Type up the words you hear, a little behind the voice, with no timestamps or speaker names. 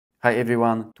Hi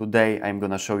everyone, today I'm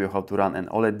gonna show you how to run an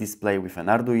OLED display with an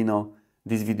Arduino.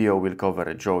 This video will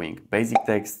cover drawing basic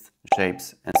text,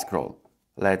 shapes and scroll.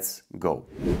 Let's go.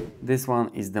 This one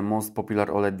is the most popular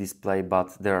OLED display,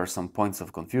 but there are some points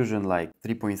of confusion like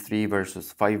 3.3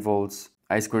 versus 5 volts,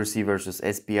 I2C versus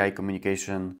SPI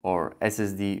communication, or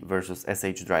SSD versus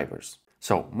SH drivers.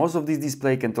 So most of this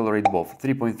display can tolerate both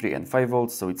 3.3 and 5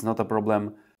 volts, so it's not a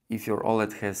problem. If your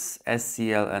OLED has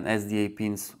SCL and SDA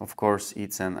pins, of course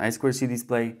it's an I2C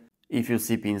display. If you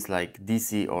see pins like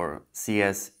DC or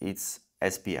CS, it's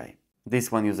SPI.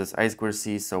 This one uses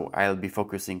I2C, so I'll be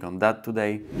focusing on that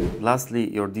today.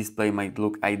 Lastly, your display might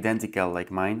look identical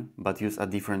like mine, but use a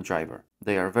different driver.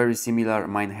 They are very similar.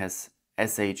 Mine has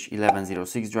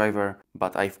SH1106 driver,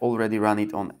 but I've already run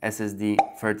it on SSD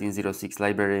 1306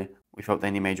 library without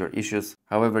any major issues.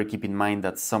 However, keep in mind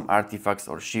that some artifacts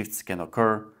or shifts can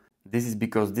occur. This is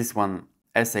because this one,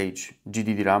 SH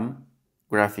GDD RAM,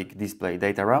 graphic display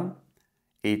data RAM,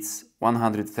 it's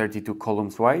 132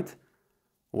 columns wide,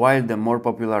 while the more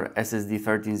popular SSD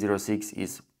 1306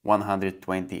 is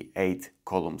 128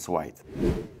 columns wide.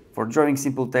 For drawing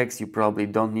simple text, you probably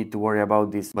don't need to worry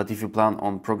about this, but if you plan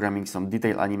on programming some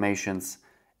detailed animations,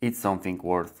 it's something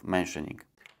worth mentioning.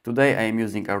 Today I am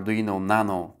using Arduino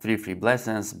Nano 33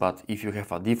 lessons, but if you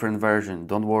have a different version,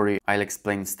 don't worry, I'll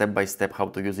explain step by step how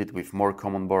to use it with more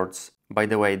common boards. By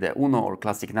the way, the Uno or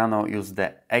Classic Nano use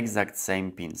the exact same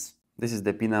pins. This is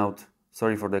the pinout.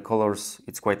 Sorry for the colors,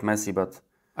 it's quite messy, but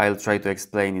I'll try to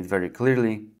explain it very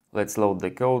clearly. Let's load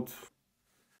the code.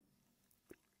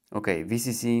 Okay,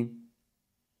 VCC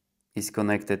is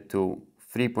connected to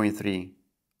 3.3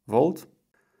 volt.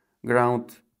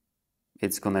 Ground,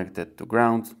 it's connected to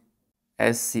ground.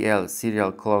 SCL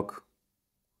serial clock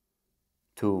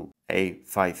to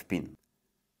A5 pin.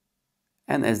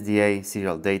 And SDA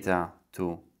serial data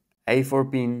to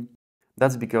A4 pin.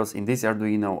 That's because in this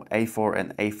Arduino, A4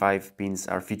 and A5 pins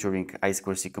are featuring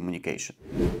I2C communication.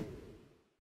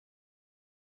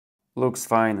 Looks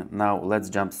fine, now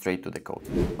let's jump straight to the code.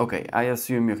 Okay, I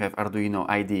assume you have Arduino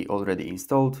IDE already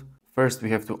installed. First we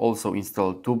have to also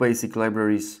install two basic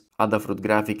libraries, Adafruit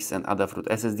Graphics and Adafruit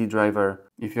SSD driver.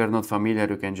 If you are not familiar,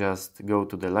 you can just go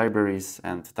to the libraries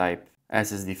and type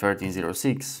SSD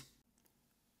 1306.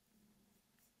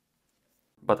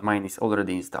 But mine is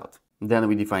already installed. Then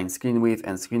we define screen width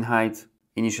and screen height,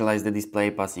 initialize the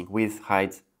display passing width,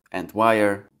 height and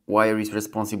wire. Wire is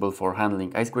responsible for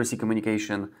handling I2C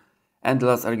communication. And the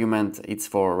last argument, it's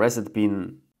for reset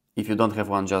pin. If you don't have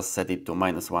one, just set it to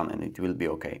 -1 and it will be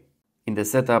okay. In the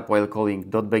setup, while calling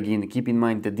 .begin, keep in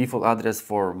mind the default address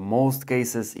for most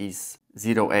cases is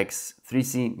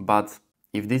 0x3c, but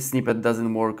if this snippet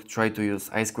doesn't work, try to use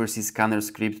I2C scanner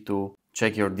script to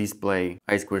check your display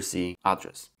I2C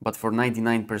address. But for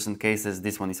 99% cases,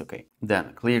 this one is okay.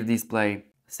 Then clear display,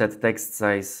 set text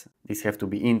size. These have to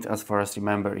be int, as far as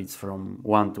remember, it's from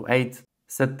 1 to 8.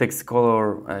 Set text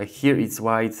color, here it's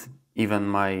white, even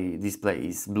my display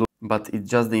is blue, but it's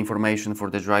just the information for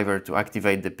the driver to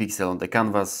activate the pixel on the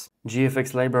canvas.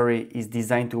 GFX library is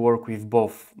designed to work with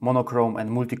both monochrome and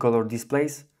multicolor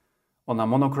displays. On a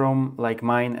monochrome, like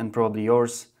mine and probably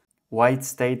yours, white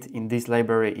state in this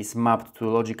library is mapped to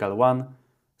logical 1,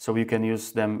 so you can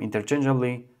use them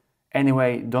interchangeably.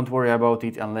 Anyway, don't worry about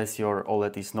it unless your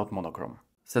OLED is not monochrome.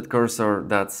 Set cursor,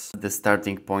 that's the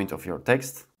starting point of your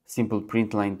text. Simple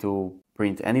print line to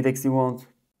print any text you want,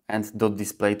 and dot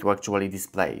display to actually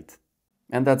display it.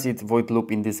 And that's it. Void loop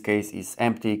in this case is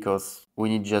empty because we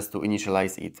need just to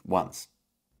initialize it once.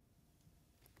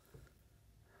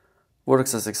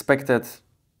 Works as expected.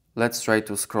 Let's try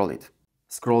to scroll it.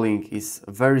 Scrolling is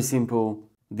very simple.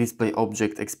 Display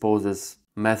object exposes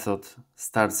method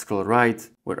start scroll right,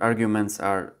 where arguments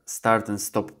are start and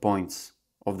stop points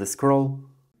of the scroll.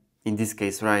 In this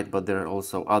case right, but there are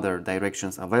also other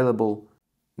directions available.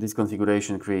 This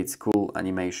configuration creates cool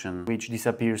animation which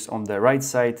disappears on the right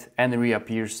side and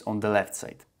reappears on the left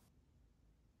side.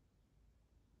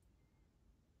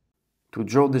 To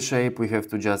draw the shape, we have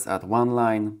to just add one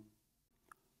line.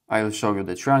 I'll show you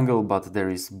the triangle, but there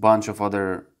is a bunch of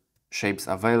other shapes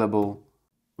available.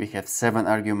 We have 7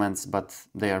 arguments, but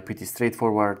they are pretty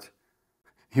straightforward.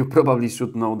 You probably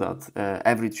should know that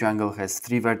every triangle has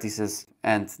 3 vertices,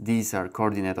 and these are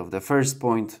coordinates of the first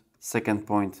point, second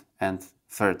point, and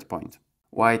third point.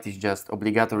 White is just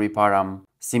obligatory param,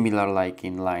 similar like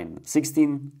in line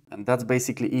 16, and that's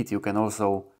basically it. You can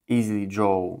also easily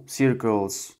draw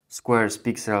circles, squares,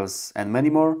 pixels, and many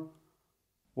more.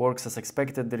 Works as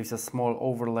expected. There is a small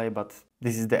overlay, but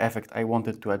this is the effect I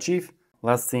wanted to achieve.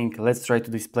 Last thing, let's try to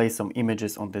display some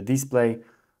images on the display.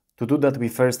 To do that, we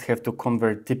first have to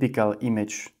convert typical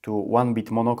image to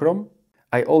 1-bit monochrome.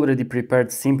 I already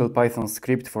prepared simple Python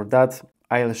script for that.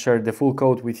 I'll share the full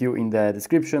code with you in the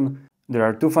description. There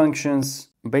are two functions.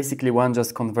 Basically, one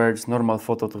just converts normal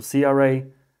photo to C-array.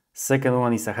 Second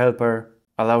one is a helper,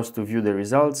 allows to view the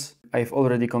results. I've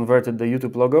already converted the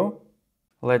YouTube logo.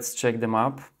 Let's check them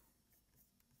up.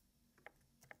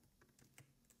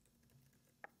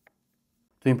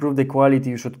 To improve the quality,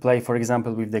 you should play, for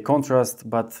example, with the contrast,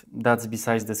 but that's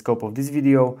besides the scope of this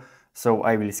video, so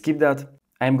I will skip that.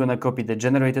 I'm gonna copy the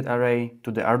generated array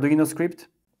to the Arduino script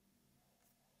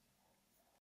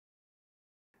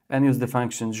and use the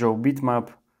function draw bitmap.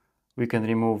 We can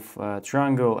remove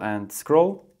triangle and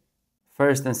scroll.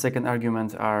 First and second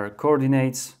argument are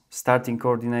coordinates, starting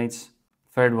coordinates.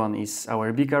 Third one is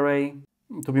our big array.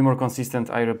 To be more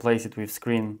consistent, I replace it with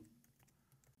screen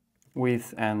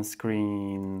width and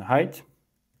screen height.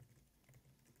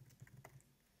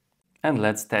 And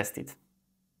let's test it.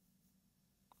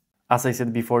 As I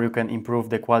said before, you can improve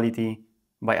the quality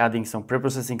by adding some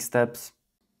preprocessing steps,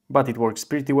 but it works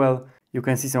pretty well. You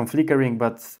can see some flickering,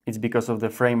 but it's because of the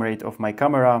frame rate of my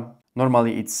camera.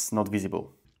 Normally it's not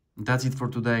visible. That's it for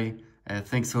today.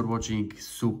 Thanks for watching,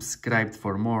 subscribe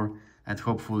for more, and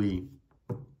hopefully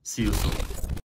see you soon.